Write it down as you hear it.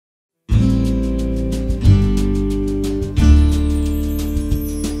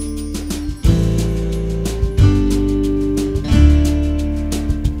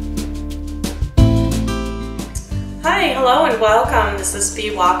Welcome, this is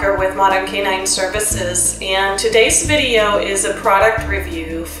Bea Walker with Modern Canine Services, and today's video is a product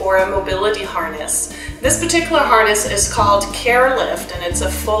review for a mobility harness. This particular harness is called CareLift, and it's a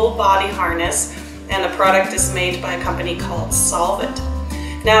full body harness, and the product is made by a company called Solvit.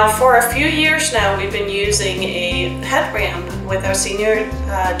 Now, for a few years now, we've been using a pet ramp with our senior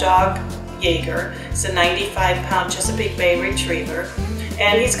dog, Jaeger. It's a 95-pound Chesapeake Bay Retriever,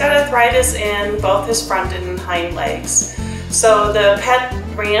 and he's got arthritis in both his front and hind legs. So the pet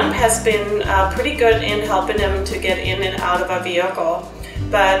ramp has been pretty good in helping him to get in and out of a vehicle.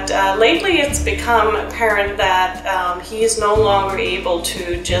 But lately it's become apparent that he is no longer able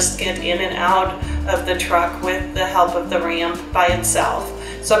to just get in and out of the truck with the help of the ramp by itself.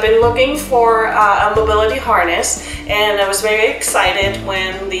 So I've been looking for a mobility harness, and I was very excited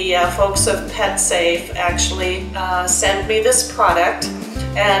when the folks of Petsafe actually sent me this product.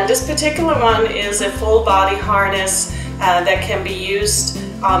 And this particular one is a full body harness that can be used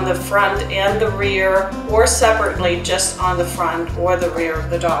on the front and the rear, or separately just on the front or the rear of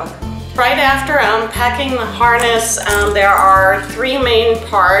the dog. Right after unpacking the harness, there are three main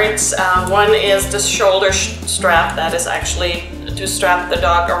parts. One is the shoulder strap that is actually to strap the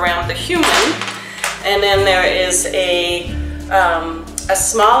dog around the human, and then there is a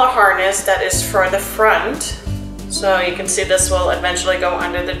smaller harness that is for the front. So you can see this will eventually go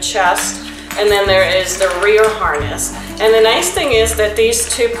under the chest. And then there is the rear harness. And the nice thing is that these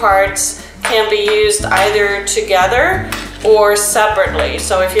two parts can be used either together or separately.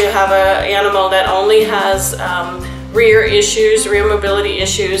 So if you have an animal that only has rear mobility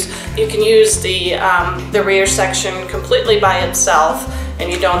issues, you can use the rear section completely by itself,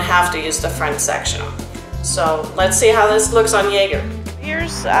 and you don't have to use the front section. So let's see how this looks on Jaeger.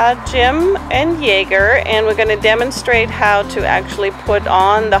 Here's Jim and Jaeger, and we're going to demonstrate how to actually put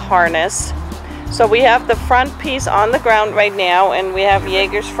on the harness. So we have the front piece on the ground right now, and we have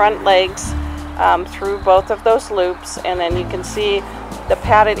Jaeger's front legs through both of those loops, and then you can see the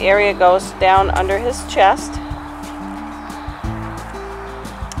padded area goes down under his chest.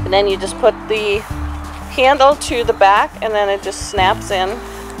 And then you just put the handle to the back, and then it just snaps in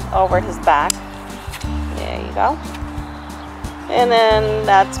over his back. There you go. And then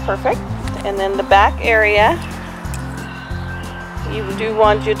that's perfect. And then the back area, you do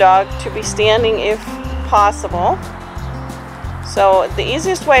want your dog to be standing if possible. So the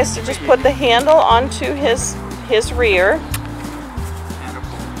easiest way is to just put the handle onto his rear.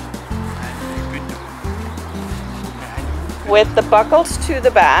 With the buckles to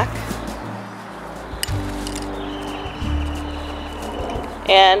the back.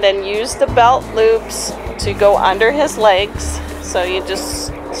 And then use the belt loops to go under his legs. So you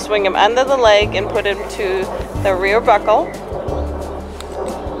just swing him under the leg and put him to the rear buckle.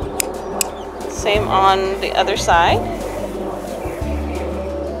 Same on the other side.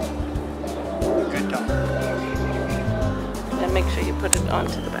 And make sure you put it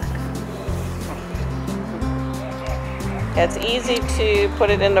onto the back. It's easy to put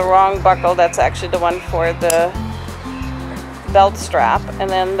it in the wrong buckle. That's actually the one for the belt strap. And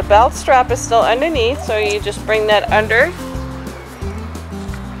then the belt strap is still underneath, so you just bring that under.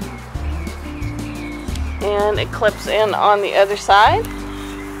 And it clips in on the other side.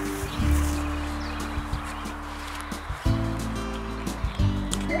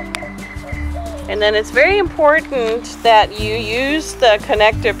 And then it's very important that you use the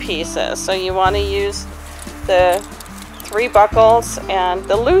connector pieces. So you want to use the three buckles, and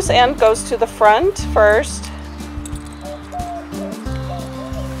the loose end goes to the front first.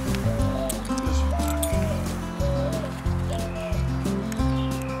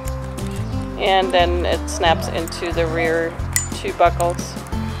 And then it snaps into the rear two buckles.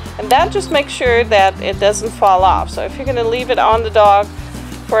 And that just makes sure that it doesn't fall off. So if you're going to leave it on the dog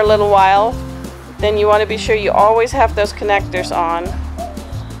for a little while, then you want to be sure you always have those connectors on.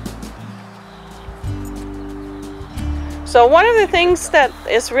 So one of the things that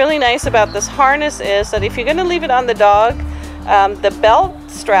is really nice about this harness is that if you're going to leave it on the dog, the belt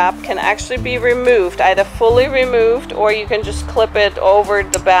strap can actually be removed, either fully removed, or you can just clip it over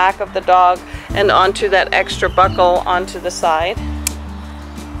the back of the dog and onto that extra buckle onto the side.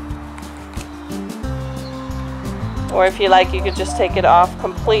 Or if you like, you could just take it off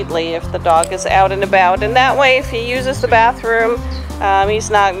completely if the dog is out and about. And that way, if he uses the bathroom, he's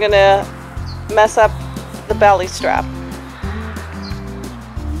not going to mess up the belly strap.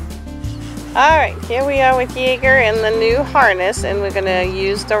 Alright, here we are with Jaeger and the new harness, and we're going to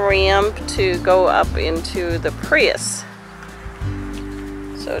use the ramp to go up into the Prius.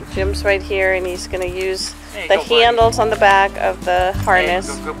 So Jim's right here, and he's going to use the handles on the back of the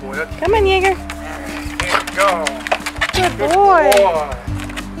harness. Come on, Jaeger. Here we go. Good boy.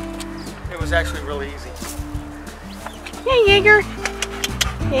 It was actually really easy. Hey, Jaeger.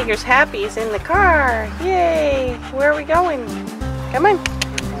 Jaeger's happy. He's in the car. Yay. Where are we going? Come on.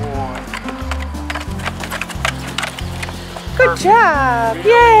 Good job.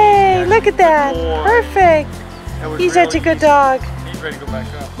 Yay. Look at that. Perfect. He's such a good dog. He's ready to go back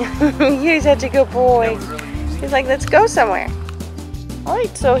up. He's such a good boy. He's like, let's go somewhere.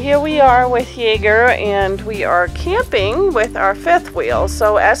 Alright, so here we are with Jaeger, and we are camping with our fifth wheel.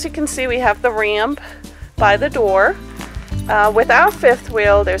 So as you can see, we have the ramp by the door. With our fifth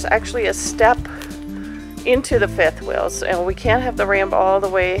wheel, there's actually a step into the fifth wheel, and we can't have the ramp all the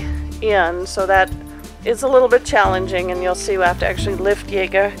way in, so that is a little bit challenging, and you'll see we have to actually lift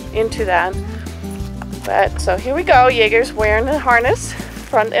Jaeger into that. But so here we go. Jaeger's wearing the harness,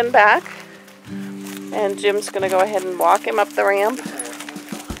 front and back, and Jim's going to go ahead and walk him up the ramp.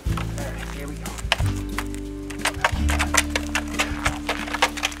 Here we go.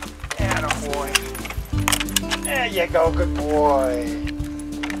 Attaboy. There you go, good boy.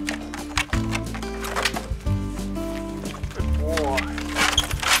 Good boy.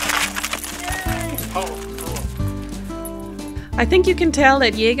 Yay. Oh, cool. I think you can tell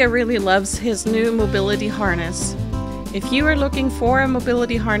that Jaeger really loves his new mobility harness. If you are looking for a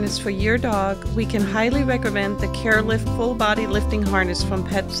mobility harness for your dog, we can highly recommend the CareLift Full-body Lifting Harness from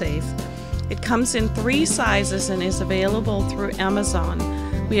Petsafe. It comes in 3 sizes and is available through Amazon.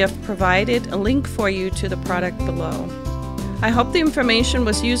 We have provided a link for you to the product below. I hope the information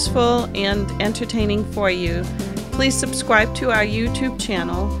was useful and entertaining for you. Please subscribe to our YouTube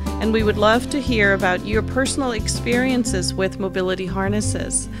channel, and we would love to hear about your personal experiences with mobility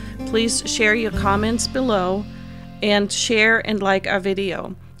harnesses. Please share your comments below and share and like our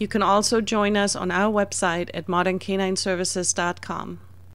video. You can also join us on our website at moderncanineservices.com.